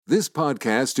This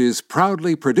podcast is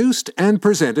proudly produced and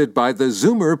presented by the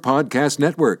Zoomer Podcast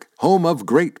Network, home of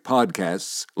great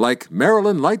podcasts like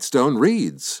Marilyn Lightstone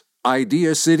Reads,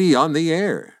 Idea City on the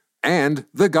Air, and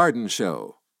The Garden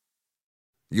Show.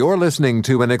 You're listening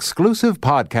to an exclusive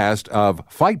podcast of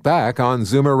Fight Back on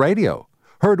Zoomer Radio,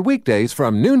 heard weekdays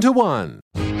from noon to 1.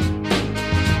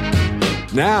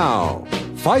 Now,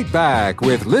 Fight Back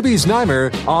with Libby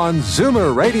Znaimer on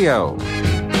Zoomer Radio.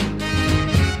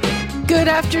 Good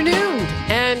afternoon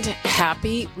and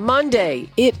happy Monday.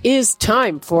 It is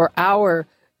time for our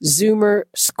Zoomer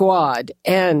Squad.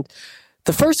 And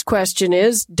the first question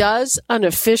is, does an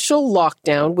official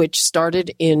lockdown, which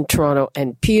started in Toronto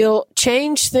and Peel,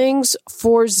 change things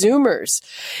for Zoomers?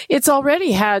 It's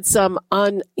already had some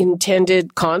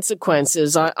unintended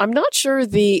consequences. I'm not sure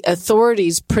the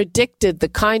authorities predicted the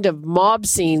kind of mob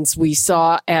scenes we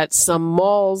saw at some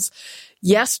malls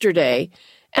yesterday.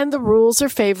 And the rules are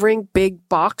favoring big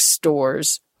box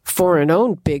stores,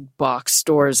 foreign-owned big box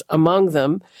stores among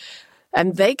them.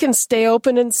 And they can stay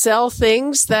open and sell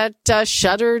things that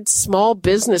shuttered small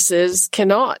businesses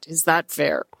cannot. Is that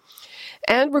fair?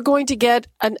 And we're going to get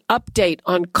an update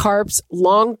on CARP's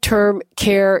long-term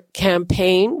care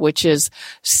campaign, which is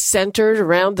centered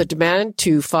around the demand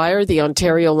to fire the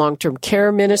Ontario long-term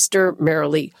care minister,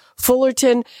 Merrilee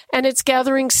Fullerton, and it's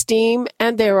gathering steam,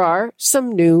 and there are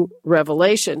some new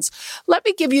revelations. Let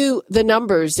me give you the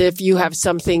numbers if you have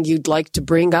something you'd like to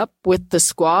bring up with the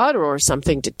squad or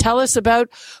something to tell us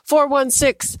about.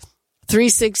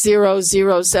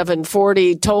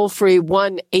 416-360-0740, toll free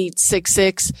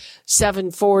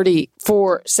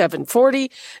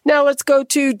 1-866-740-4740. Now let's go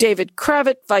to David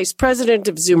Cravit, Vice President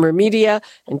of Zoomer Media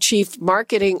and Chief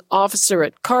Marketing Officer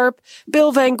at CARP,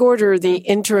 Bill VanGorder, the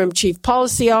Interim Chief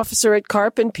Policy Officer at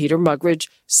CARP, and Peter Muggeridge,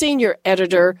 Senior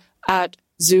Editor at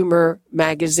Zoomer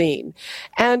Magazine.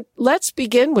 And let's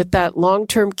begin with that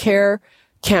long-term care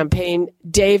campaign.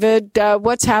 David,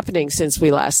 what's happening since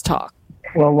we last talked?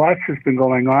 Well, lots has been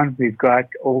going on. We've got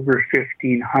over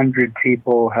 1,500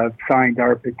 people have signed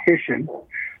our petition.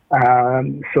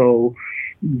 So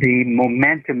the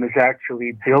momentum is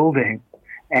actually building.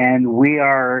 And we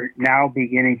are now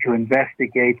beginning to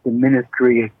investigate the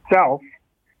ministry itself.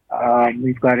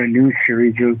 We've got a new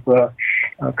series of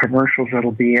commercials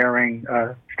that'll be airing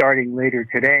starting later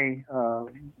today,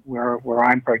 where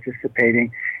I'm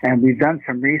participating. And we've done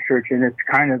some research, and it's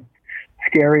kind of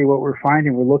scary what we're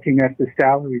finding. We're looking at the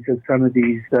salaries of some of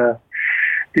these, the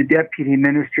deputy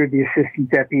minister, the assistant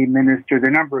deputy minister,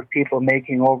 the number of people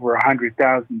making over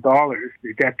 $100,000,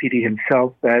 the deputy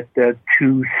himself at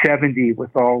 $270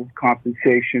 with all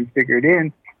compensation figured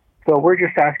in. So we're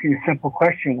just asking a simple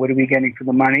question: what are we getting for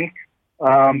the money?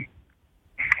 A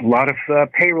lot of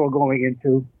payroll going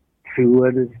into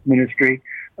this ministry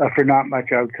for not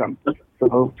much outcome.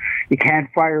 So you can't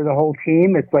fire the whole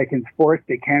team. It's like in sports,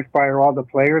 they can't fire all the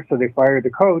players, so they fire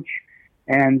the coach.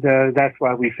 And that's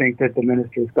why we think that the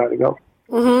minister's got to go.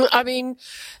 Mm-hmm. I mean,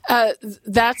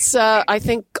 that's, I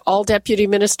think all deputy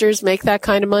ministers make that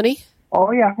kind of money.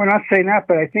 Oh, yeah, we're not saying that,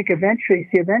 but I think eventually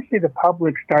the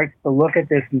public starts to look at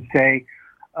this and say,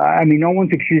 no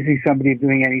one's accusing somebody of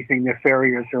doing anything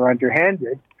nefarious or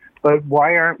underhanded, but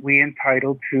why aren't we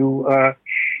entitled to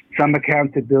some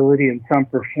accountability and some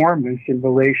performance in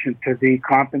relation to the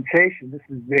compensation?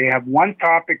 They have one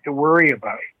topic to worry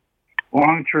about,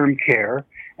 long-term care,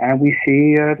 and we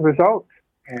see the results,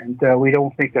 and we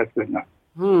don't think that's good enough.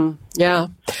 Yeah.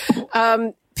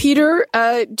 Peter,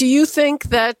 do you think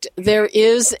that there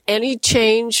is any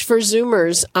change for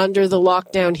Zoomers under the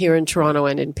lockdown here in Toronto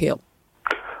and in Peel?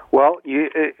 Well,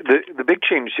 the big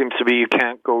change seems to be you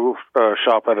can't go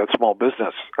shop at a small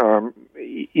business.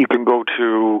 You can go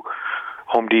to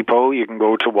Home Depot, you can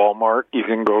go to Walmart, you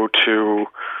can go to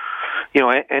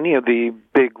any of the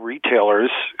big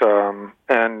retailers and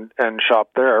shop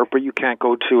there, but you can't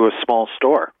go to a small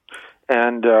store.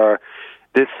 And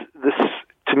this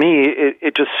to me,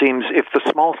 it just seems if the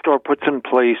small store puts in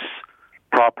place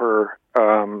proper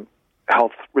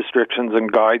health restrictions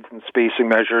and guides and spacing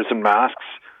measures and masks,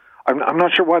 I'm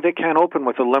not sure why they can't open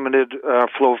with a limited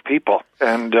flow of people.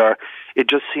 And it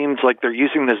just seems like they're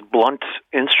using this blunt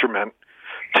instrument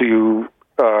to,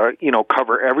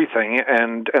 cover everything.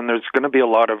 And there's going to be a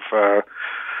lot of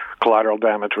collateral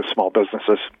damage with small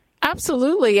businesses.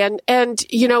 Absolutely. And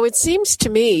it seems to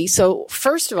me, so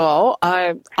first of all,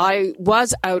 I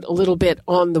was out a little bit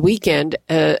on the weekend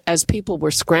as people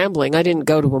were scrambling. I didn't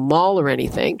go to a mall or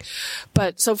anything.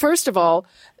 But so first of all,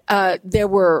 there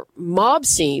were mob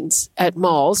scenes at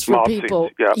malls for people.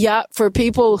 For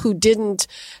people who didn't,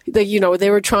 they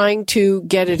were trying to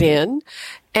get it in.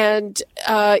 And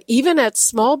even at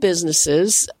small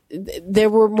businesses, there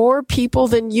were more people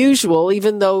than usual,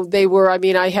 even though they were,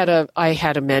 I had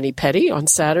a mani-pedi on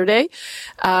Saturday,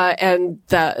 and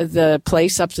the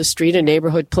place up the street, a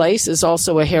neighborhood place, is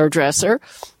also a hairdresser.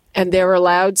 And they're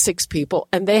allowed 6 people,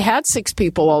 and they had 6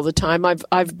 people all the time.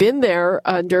 I've been there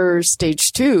under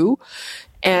stage 2,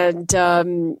 and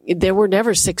there were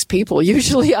never 6 people.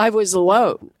 Usually I was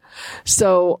alone.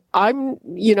 So I'm,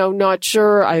 not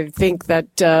sure. I think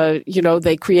that,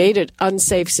 they created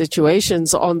unsafe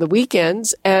situations on the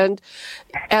weekends. And,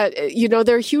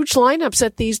 there are huge lineups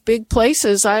at these big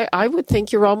places. I would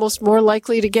think you're almost more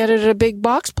likely to get it at a big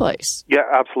box place. Yeah,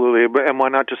 absolutely. And why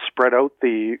not just spread out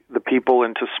the people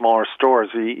into smaller stores?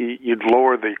 You'd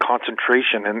lower the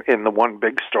concentration in the one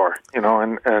big store,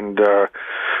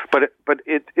 but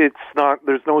it's not,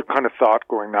 there's no kind of thought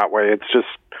going that way. It's just,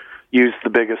 use the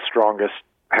biggest, strongest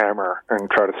hammer and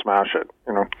try to smash it,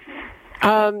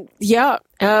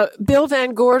 Bill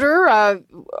VanGorder,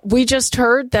 we just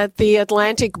heard that the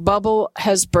Atlantic bubble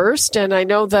has burst, and I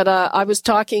know that I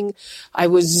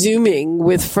was Zooming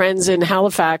with friends in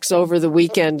Halifax over the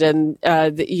weekend, and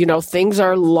things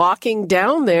are locking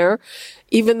down there,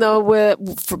 even though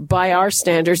by our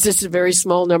standards, this is a very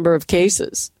small number of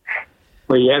cases.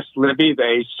 Well, yes, Libby,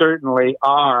 they certainly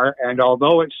are. And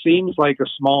although it seems like a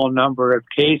small number of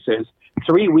cases,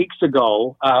 3 weeks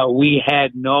ago, we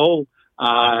had no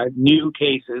new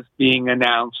cases being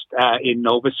announced in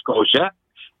Nova Scotia.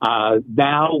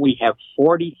 Now we have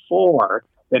 44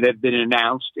 that have been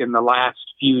announced in the last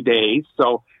few days.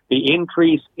 So the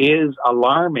increase is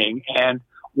alarming. And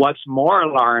what's more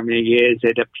alarming is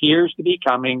it appears to be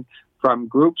coming from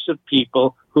groups of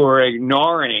people who are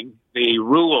ignoring the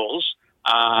rules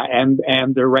and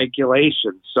the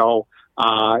regulations. So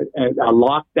a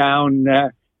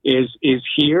lockdown is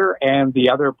here, and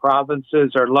the other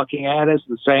provinces are looking at us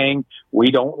and saying, we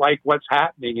don't like what's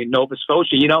happening in Nova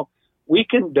Scotia. We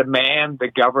can demand the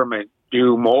government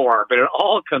do more, but it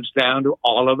all comes down to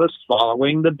all of us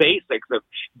following the basics of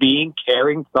being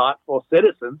caring, thoughtful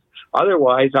citizens.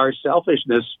 Otherwise, our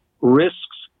selfishness risks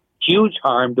huge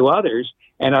harm to others.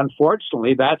 And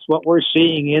unfortunately, that's what we're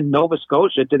seeing in Nova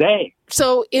Scotia today.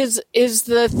 So is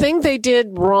the thing they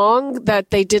did wrong that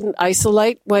they didn't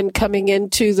isolate when coming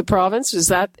into the province? Was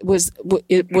that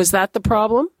the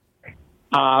problem?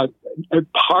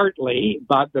 Partly,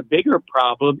 but the bigger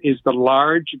problem is the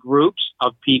large groups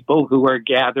of people who are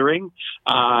gathering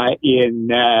in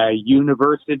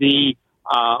university,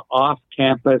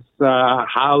 off-campus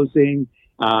housing,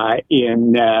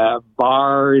 in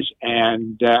bars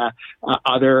and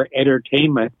other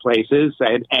entertainment places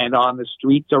and on the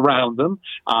streets around them,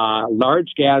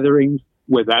 large gatherings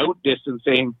without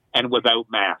distancing and without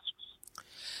masks.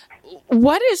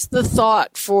 What is the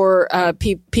thought for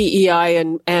PEI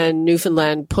and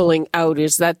Newfoundland pulling out?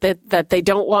 Is that they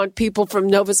don't want people from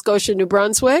Nova Scotia, New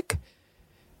Brunswick?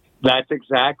 That's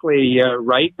exactly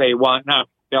right. They want now.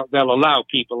 They'll allow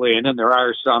people in, and there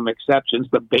are some exceptions.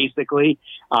 But basically,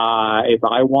 if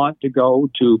I want to go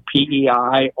to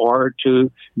PEI or to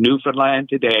Newfoundland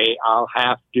today, I'll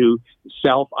have to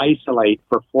self-isolate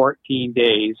for 14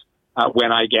 days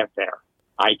when I get there.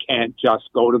 I can't just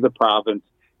go to the province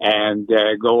and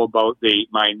go about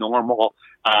my normal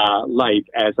life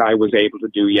as I was able to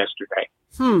do yesterday.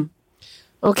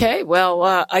 Okay, well,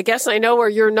 I guess I know where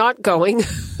you're not going.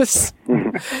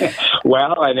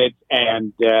 Well,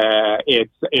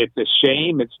 it's a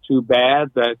shame. It's too bad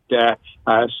that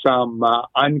some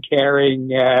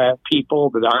uncaring people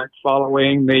that aren't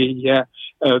following the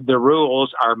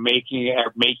rules are making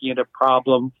it a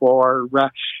problem for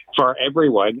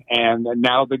everyone. And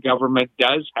now the government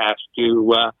does have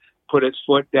to put its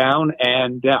foot down,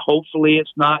 and hopefully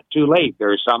it's not too late.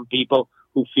 There are some people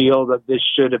who feel that this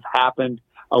should have happened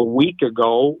a week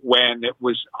ago when it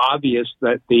was obvious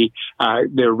that the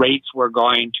rates were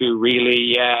going to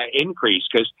really increase,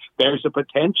 because there's a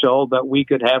potential that we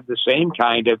could have the same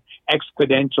kind of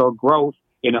exponential growth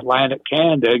in Atlantic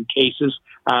Canada in cases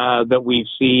that we've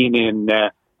seen in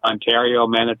Ontario,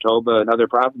 Manitoba, and other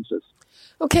provinces.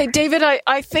 Okay, David,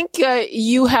 I think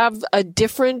you have a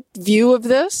different view of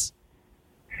this.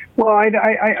 Well,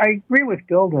 I agree with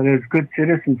Bill that as good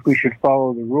citizens we should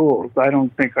follow the rules. I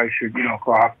don't think I should, go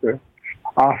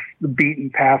off the beaten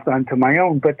path onto my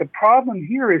own. But the problem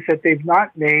here is that they've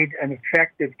not made an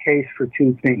effective case for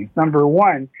two things. Number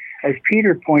one, as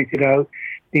Peter pointed out,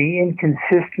 the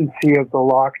inconsistency of the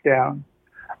lockdown.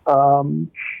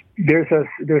 There's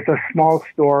a small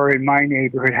store in my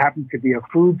neighborhood, happens to be a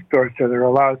food store, so they're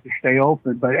allowed to stay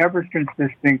open. But ever since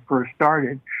this thing first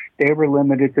started, They were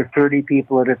limited to 30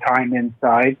 people at a time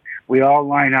inside. We all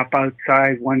line up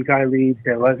outside. One guy leaves,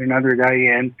 they let another guy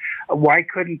in. Why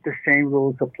couldn't the same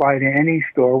rules apply to any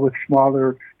store with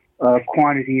smaller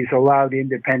quantities allowed in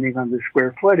depending on the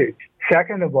square footage?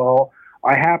 Second of all,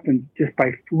 I happened just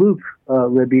by fluke,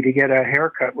 Libby, to get a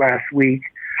haircut last week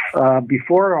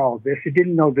before all this. I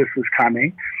didn't know this was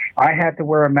coming. I had to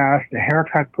wear a mask. The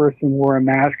haircut person wore a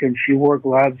mask, and she wore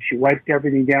gloves. She wiped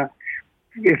everything down.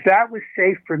 If that was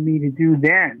safe for me to do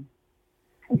then,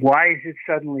 why is it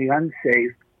suddenly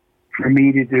unsafe for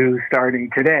me to do starting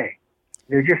today?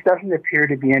 There just doesn't appear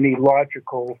to be any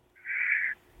logical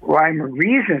rhyme or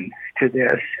reason to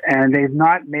this, and they've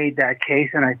not made that case,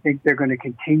 and I think they're going to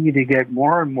continue to get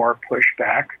more and more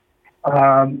pushback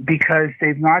because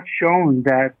they've not shown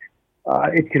that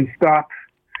it can stop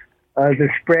the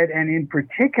spread, and in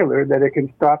particular that it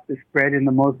can stop the spread in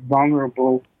the most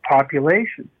vulnerable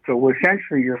populations. So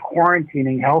essentially you're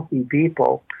quarantining healthy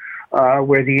people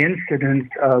where the incidence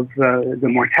of the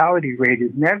mortality rate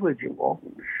is negligible.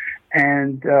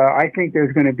 And I think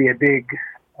there's going to be a big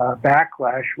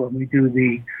backlash when we do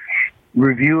the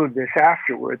review of this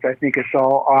afterwards. I think it's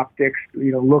all optics,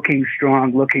 looking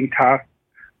strong, looking tough,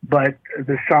 but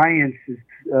the science is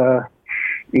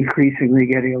increasingly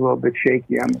getting a little bit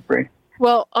shaky, I'm afraid.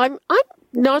 Well, I'm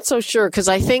not so sure, because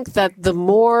I think that the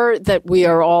more that we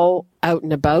are all out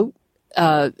and about,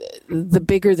 the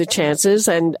bigger the chances.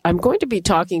 And I'm going to be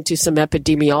talking to some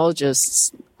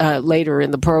epidemiologists later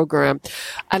in the program.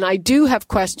 And I do have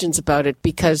questions about it,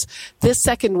 because this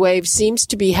second wave seems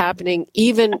to be happening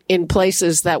even in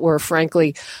places that were,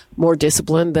 frankly, more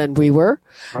disciplined than we were.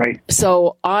 Right.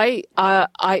 So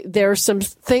there are some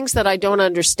things that I don't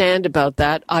understand about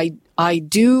that. I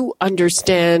do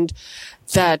understand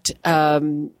that,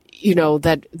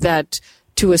 that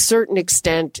to a certain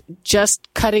extent,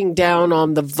 just cutting down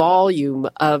on the volume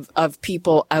of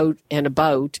people out and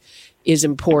about is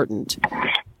important.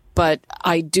 But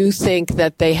I do think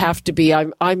that they have to be.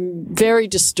 I'm very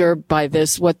disturbed by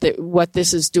this. What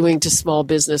this is doing to small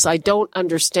business. I don't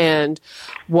understand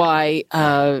why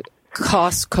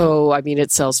Costco. I mean,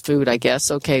 it sells food, I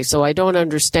guess. Okay, so I don't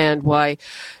understand why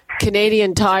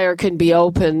Canadian Tire can be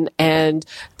open and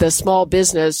the small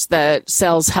business that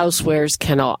sells housewares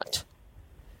cannot.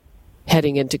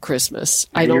 Heading into Christmas,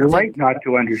 You're right not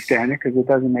to understand it, because it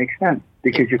doesn't make sense.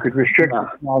 Because you could restrict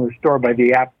a smaller store by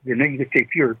the app. You could say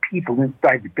fewer people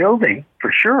inside the building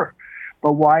for sure,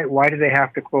 but why do they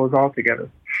have to close altogether?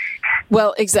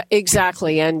 Well,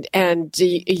 exactly, and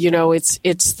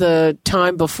it's the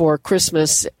time before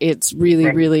Christmas. It's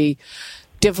really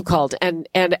difficult, and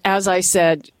as I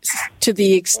said, to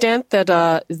the extent that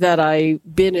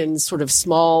I've been in sort of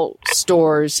small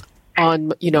stores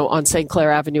on St.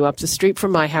 Clair Avenue up the street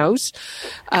from my house.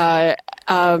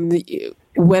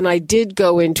 When I did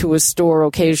go into a store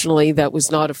occasionally that was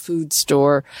not a food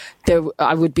store,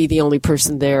 I would be the only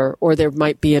person there, or there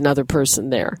might be another person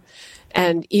there.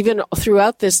 And even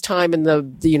throughout this time,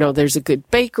 there's a good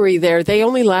bakery there. They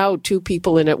only allowed 2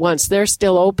 people in at once. They're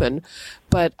still open,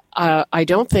 but I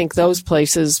don't think those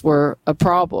places were a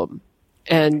problem.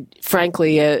 And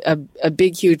frankly, a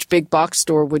huge big box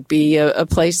store would be a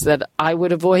place that I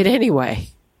would avoid anyway.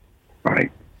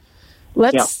 Right.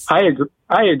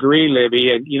 I agree,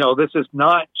 Libby. And, this is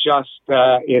not just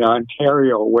in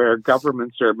Ontario, where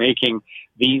governments are making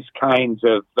these kinds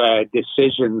of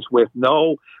decisions with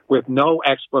no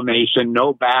explanation,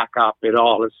 no backup at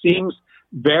all. It seems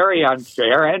very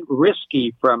unfair and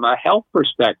risky from a health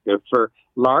perspective for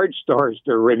large stores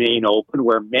to remain open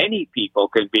where many people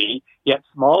could be, yet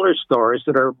smaller stores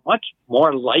that are much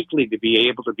more likely to be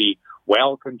able to be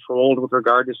well controlled with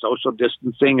regard to social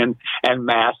distancing and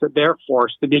masks, that they're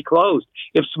forced to be closed.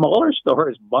 If smaller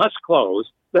stores must close,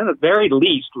 then at the very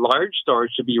least, large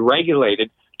stores should be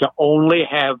regulated to only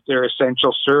have their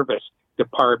essential service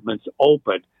departments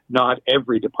open, not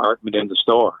every department in the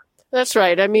store. That's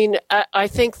right. I mean, I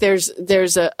think there's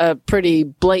a pretty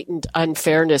blatant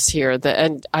unfairness here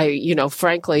and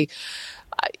frankly,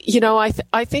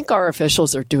 I think our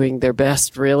officials are doing their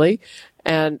best, really.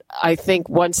 And I think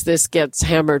once this gets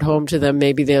hammered home to them,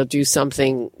 maybe they'll do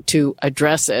something to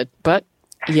address it. But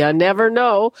you never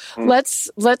know. Let's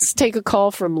take a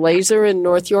call from Laser in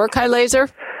North York. Hi, Laser.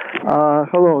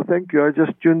 Hello, thank you. I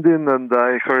just tuned in and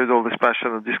I heard all this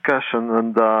passionate discussion,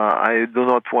 and I do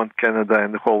not want Canada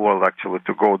and the whole world actually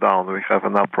to go down. We have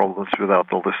enough problems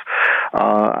without all this.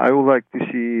 I would like to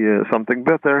see something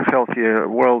better, healthier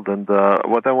world, and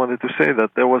what I wanted to say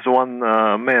that there was one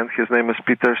man, his name is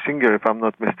Peter Singer, if I'm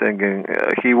not mistaken.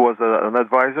 He was an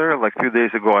advisor. Like 2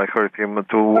 days ago, I heard him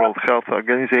to World Health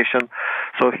Organization.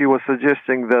 So he was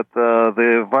suggesting that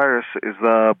the virus is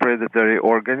a predatory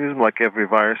organism, like every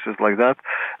virus is like that,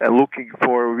 looking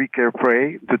for weaker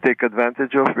prey to take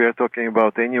advantage of. We are talking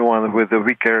about anyone with a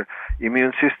weaker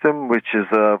immune system, which is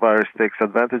a virus takes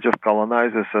advantage of,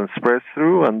 colonizes and spreads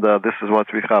through, and this is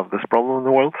what we have, this problem in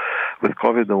the world with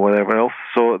COVID and whatever else.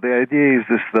 So the idea is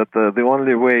this, that the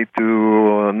only way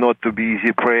to not to be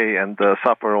easy prey and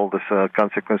suffer all this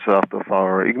consequences out of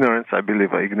our ignorance, I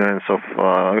believe ignorance of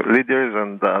leaders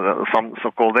and some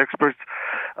so-called experts,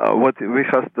 what we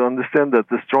have to understand that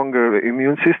the stronger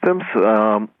immune systems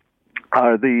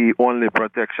are the only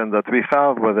protection that we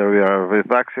have, whether we are with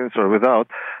vaccines or without.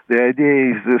 The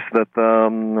idea is this,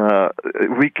 that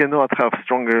we cannot have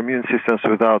stronger immune systems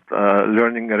without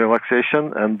learning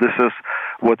relaxation, and this is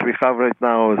what we have right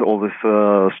now, is all this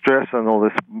stress and all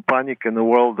this panic in the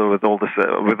world with all this,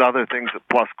 with other things,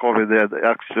 plus COVID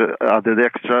added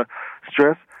extra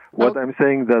stress. What I'm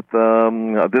saying that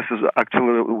this is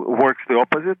actually works the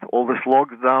opposite. All this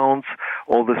lockdowns,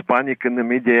 all this panic in the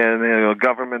media, and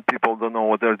government people don't know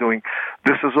what they're doing.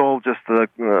 This is all just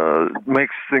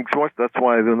makes things worse. That's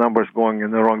why the numbers going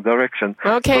in the wrong direction.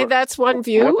 Okay, so, that's one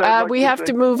view. We have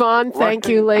to move on. Thank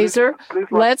you, Laser.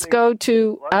 Let's go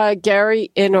to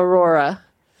Gary in Aurora.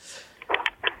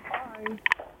 Hi.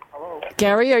 Hello.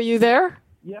 Gary, are you there?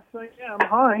 Yes, I am.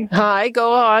 Hi. Hi,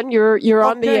 go on. You're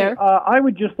on the air. I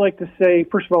would just like to say,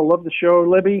 first of all, love the show,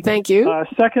 Libby. Thank you.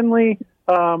 Secondly,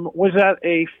 was at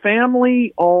a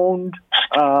family-owned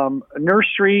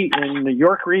nursery in the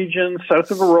York region,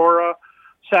 south of Aurora,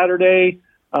 Saturday.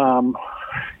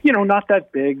 Not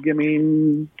that big. I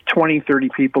mean, 20, 30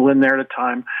 people in there at a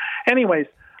time. Anyways,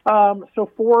 so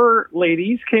 4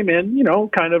 ladies came in,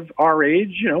 kind of our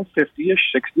age,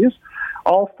 50-ish, 60-ish.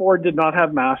 All 4 did not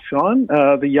have masks on.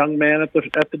 The young man at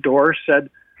the door said,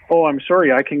 "Oh, I'm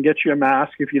sorry, I can get you a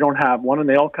mask if you don't have one." And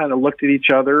they all kind of looked at each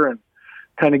other and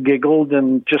kind of giggled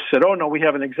and just said, "Oh, no, we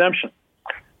have an exemption."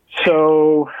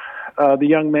 So the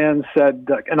young man said,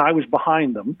 and I was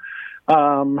behind them,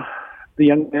 the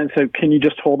young man said, "Can you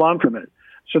just hold on for a minute?"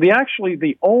 So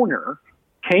the owner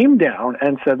came down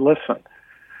and said, "Listen,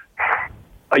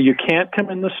 you can't come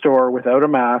in the store without a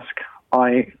mask.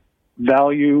 I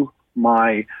value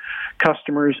my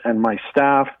customers and my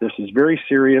staff. This is very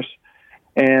serious."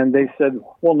 And they said,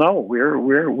 "Well, no,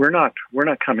 we're not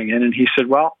coming in." And he said,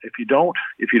 "Well, if you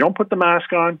don't put the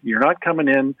mask on, you're not coming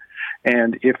in.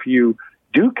 And if you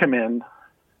do come in,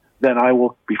 then I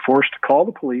will be forced to call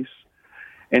the police."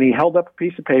 And he held up a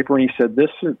piece of paper and he said,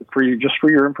 "This is for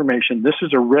your information. This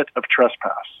is a writ of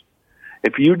trespass.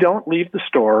 If you don't leave the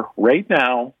store right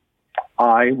now,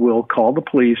 I will call the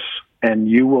police and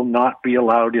you will not be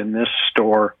allowed in this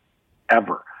store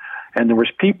ever." And there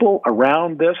was people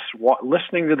around this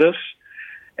listening to this,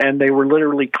 and they were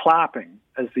literally clapping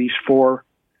as these 4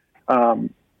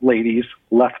 ladies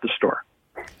left the store.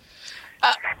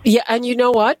 Yeah, and you know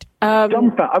what? I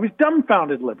was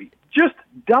dumbfounded, Libby. Just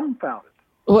dumbfounded.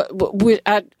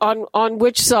 On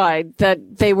which side?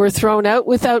 That they were thrown out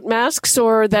without masks,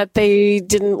 or that they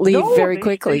didn't leave very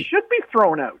quickly? They should be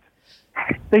thrown out.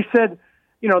 They said,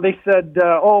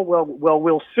 "Oh, well,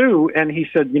 we'll sue." And he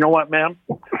said, "You know what, ma'am?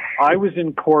 I was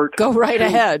in court." Go right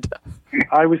ahead.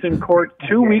 I was in court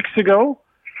 2 weeks ago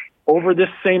over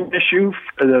this same issue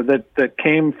that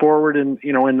came forward in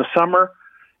the summer,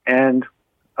 and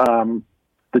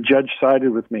the judge sided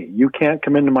with me. You can't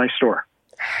come into my store.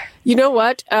 You know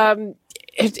what?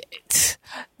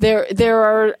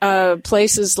 There are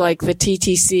places like the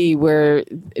TTC where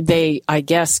they, I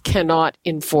guess, cannot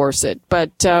enforce it.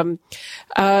 But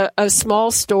a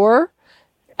small store,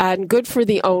 and good for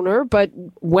the owner, but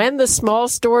when the small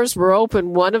stores were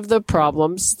open, one of the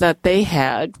problems that they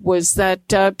had was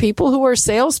that people who were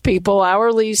salespeople,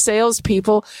 hourly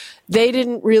salespeople, they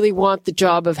didn't really want the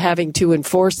job of having to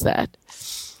enforce that.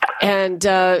 And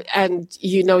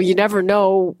you never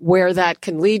know where that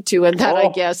can lead to, and that, I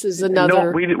guess, is another.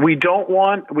 No, we don't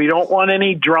want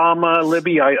any drama,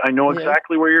 Libby. I know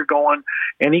exactly where you're going.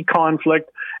 Any conflict,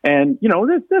 and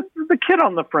the kid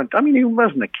on the front. I mean, he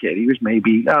wasn't a kid. He was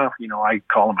maybe, I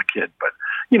call him a kid, but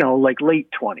like late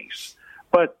 20s.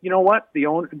 But you know what?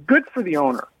 Good for the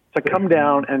owner to come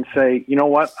down and say, "You know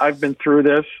what? I've been through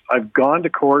this. I've gone to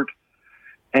court,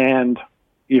 and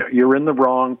you're in the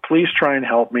wrong. Please try and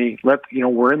help me.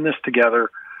 We're in this together.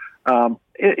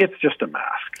 It's just a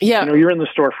mask. Yeah. You're in the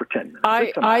store for 10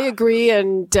 minutes. I agree.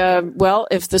 And,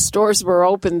 if the stores were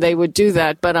open, they would do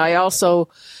that. But I also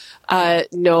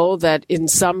know that in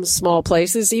some small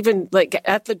places, even like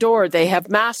at the door, they have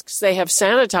masks, they have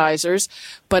sanitizers.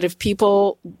 But if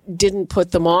people didn't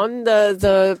put them on,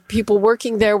 the people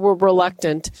working there were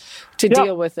reluctant to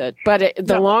deal with it. But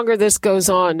the longer this goes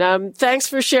on, thanks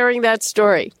for sharing that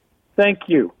story. Thank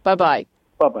you. Bye-bye.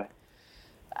 Bye-bye.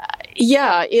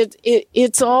 Yeah,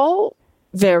 it's all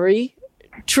very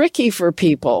tricky for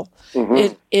people.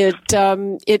 Mm-hmm.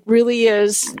 It really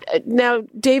is. Now,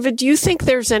 David, do you think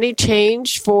there's any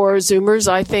change for Zoomers?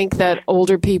 I think that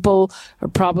older people, or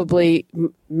probably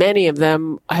many of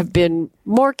them, have been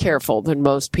more careful than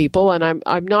most people, and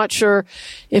I'm not sure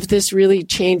if this really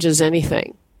changes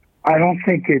anything. I don't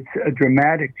think it's a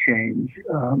dramatic change.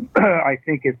 I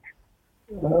think it's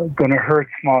going to hurt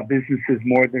small businesses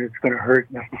more than it's going to hurt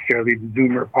necessarily the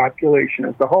Zoomer population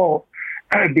as a whole,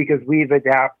 because we've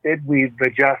adapted, we've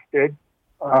adjusted.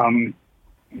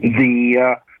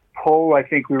 The poll I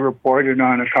think we reported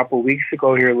on a couple of weeks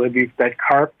ago here, Libby, that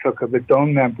CARP took of its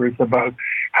own members about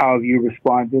how you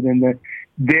responded, and the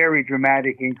very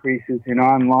dramatic increases in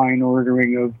online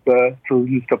ordering of food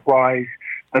and supplies,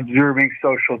 observing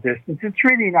social distance. It's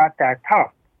really not that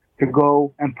tough to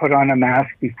go and put on a mask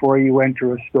before you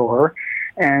enter a store,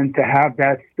 and to have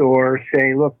that store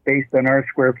say, look, based on our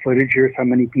square footage, here's how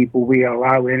many people we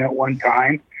allow in at one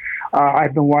time.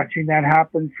 I've been watching that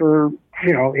happen for,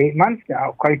 8 months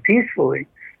now, quite peacefully.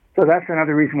 So that's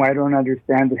another reason why I don't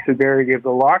understand the severity of the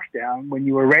lockdown, when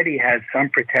you already had some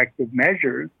protective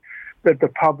measures that the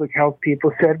public health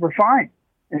people said were fine,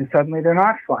 and suddenly they're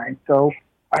not fine. So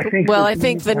I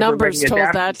think the numbers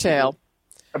told that tale.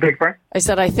 A big part? I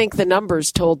said, I think the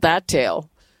numbers told that tale.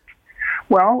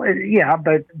 Well, yeah,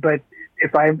 but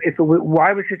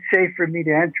why was it safe for me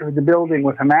to enter the building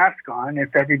with a mask on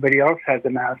if everybody else has a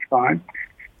mask on,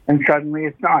 and suddenly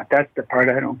it's not? That's the part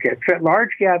I don't get. So large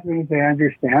gatherings, I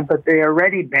understand, but they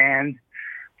already banned,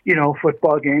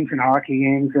 football games and hockey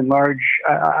games and large.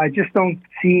 I just don't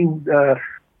see the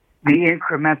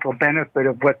incremental benefit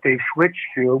of what they've switched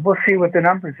to. We'll see what the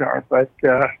numbers are, but.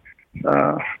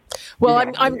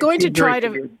 I'm going to try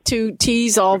to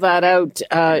tease all that out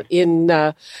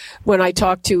when I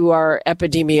talk to our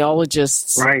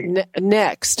epidemiologists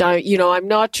next. I'm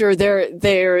not sure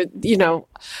they're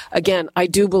again, I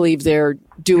do believe they're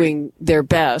doing their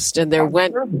best, and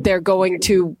they're going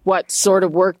to what sort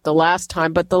of worked the last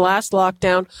time, but the last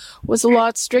lockdown was a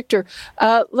lot stricter.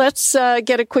 Let's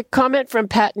get a quick comment from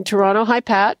Pat in Toronto. Hi,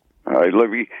 Pat. Hi,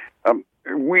 Libby.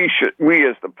 We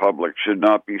as the public should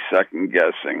not be second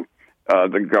guessing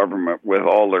the government with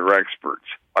all their experts.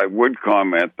 I would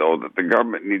comment, though, that the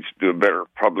government needs to do a better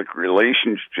public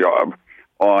relations job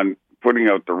on putting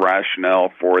out the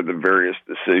rationale for the various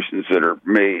decisions that are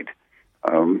made.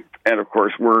 And, of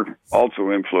course, we're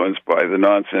also influenced by the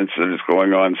nonsense that is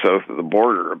going on south of the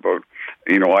border about,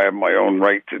 I have my own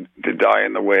right to die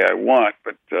in the way I want,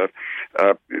 but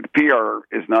PR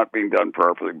is not being done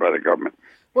properly by the government.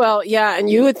 Well, yeah, and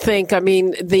you would think,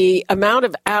 the amount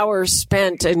of hours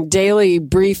spent in daily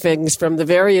briefings from the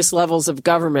various levels of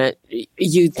government,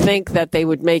 you'd think that they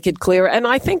would make it clear. And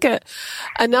I think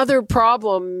another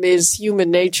problem is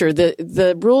human nature.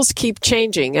 The rules keep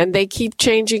changing, and they keep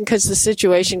changing because the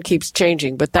situation keeps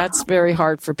changing. But that's very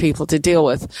hard for people to deal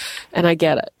with, and I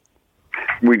get it.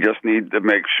 We just need to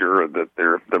make sure that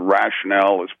the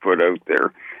rationale is put out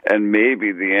there, and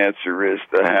maybe the answer is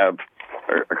to have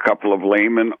a couple of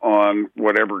laymen on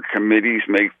whatever committees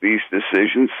make these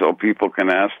decisions so people can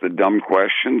ask the dumb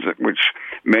questions, which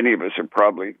many of us are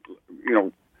probably,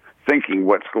 thinking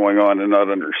what's going on and not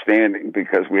understanding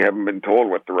because we haven't been told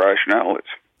what the rationale is.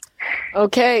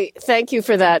 Okay. Thank you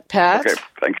for that, Pat. Okay.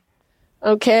 Thank you.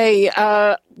 Okay.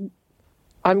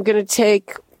 I'm going to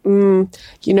take... you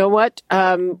know what?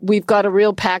 We've got a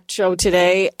real packed show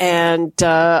today, and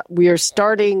we are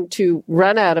starting to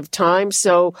run out of time.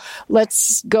 So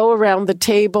let's go around the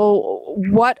table.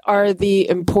 What are the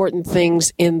important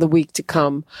things in the week to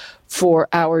come for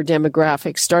our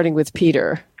demographics, starting with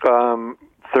Peter?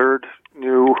 Third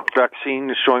new vaccine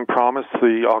is showing promise,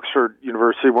 the Oxford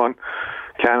University one.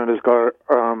 Canada's got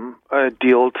a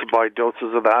deal to buy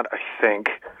doses of that, I think.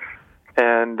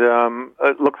 And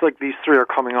it looks like these three are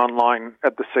coming online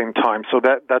at the same time. So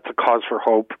that's a cause for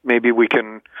hope. Maybe we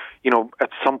can, at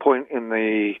some point in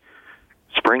the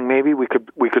spring, maybe we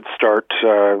could start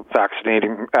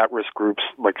vaccinating at-risk groups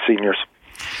like seniors.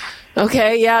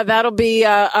 Okay, yeah, that'll be.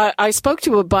 I spoke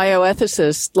to a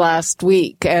bioethicist last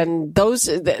week, and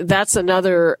that's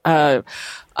another.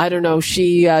 I don't know.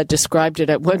 She described it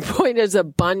at one point as a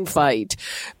bun fight,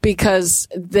 because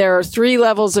there are 3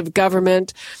 levels of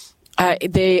government.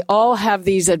 They all have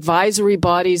these advisory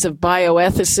bodies of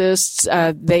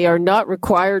bioethicists. They are not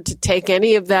required to take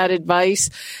any of that advice,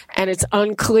 and it's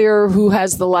unclear who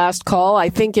has the last call. I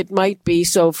think it might be.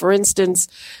 So, for instance,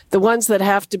 the ones that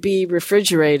have to be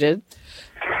refrigerated,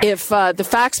 if the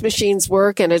fax machines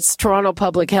work and it's Toronto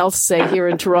Public Health, say here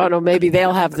in Toronto, maybe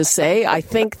they'll have the say. I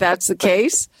think that's the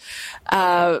case.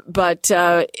 But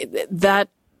that,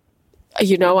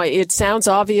 it sounds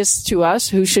obvious to us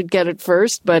who should get it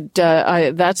first, but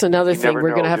that's another thing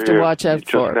we're going to have to watch out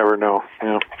for. You just never know.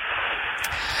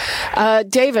 Yeah.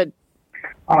 David.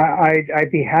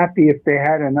 I'd be happy if they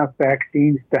had enough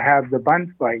vaccines to have the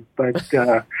bun fight, but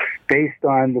based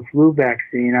on the flu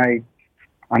vaccine,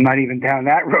 I'm not even down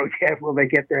that road yet. Will they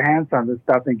get their hands on the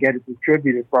stuff and get it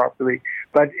distributed properly?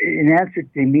 But in answer to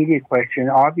the immediate question,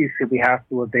 obviously we have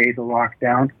to obey the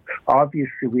lockdown.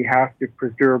 Obviously we have to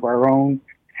preserve our own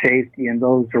safety and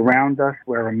those around us,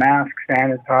 wear a mask,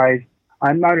 sanitize.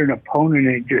 I'm not an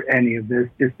opponent of any of this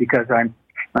just because I'm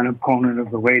an opponent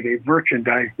of the way they've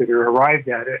merchandised it or arrived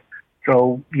at it.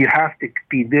 So you have to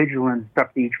be vigilant. It's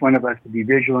up to each one of us to be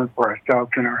vigilant for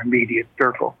ourselves and our immediate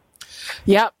circle.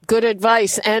 Yeah, good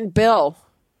advice. And Bill?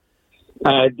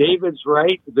 David's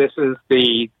right. This is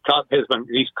he's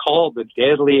called the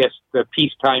deadliest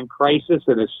peacetime crisis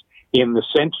in the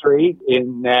century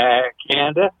in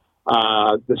Canada.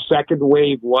 The second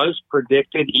wave was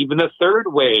predicted. Even a third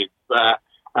wave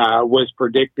was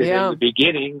predicted in the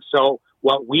beginning. So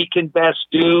what we can best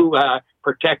do,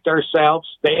 protect ourselves,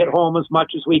 stay at home as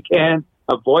much as we can,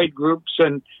 avoid groups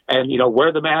and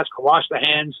wear the mask, wash the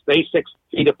hands, stay 6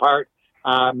 feet apart,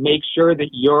 make sure that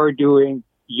you're doing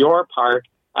your part.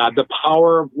 The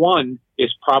power of one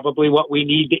is probably what we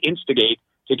need to instigate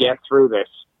to get through this.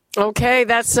 Okay,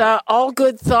 that's all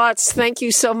good thoughts. Thank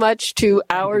you so much to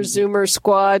our Zoomer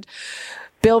squad,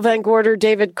 Bill VanGorder,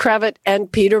 David Cravit,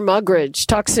 and Peter Muggeridge.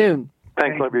 Talk soon.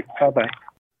 Thanks, Libby. Bye-bye.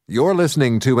 You're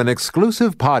listening to an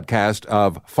exclusive podcast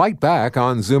of Fight Back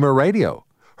on Zoomer Radio.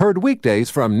 Heard weekdays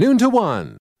from noon to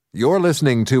 1. You're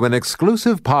listening to an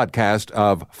exclusive podcast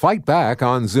of Fight Back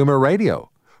on Zoomer Radio.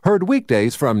 Heard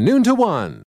weekdays from noon to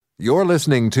 1. You're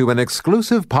listening to an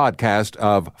exclusive podcast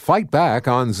of Fight Back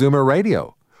on Zoomer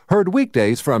Radio. Heard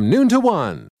weekdays from noon to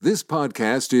 1. This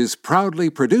podcast is proudly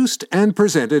produced and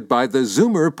presented by the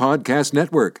Zoomer Podcast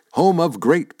Network, home of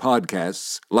great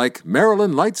podcasts like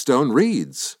Merrilee Fullerton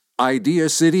Reads, Idea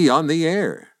City on the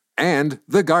Air, and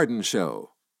The Garden Show.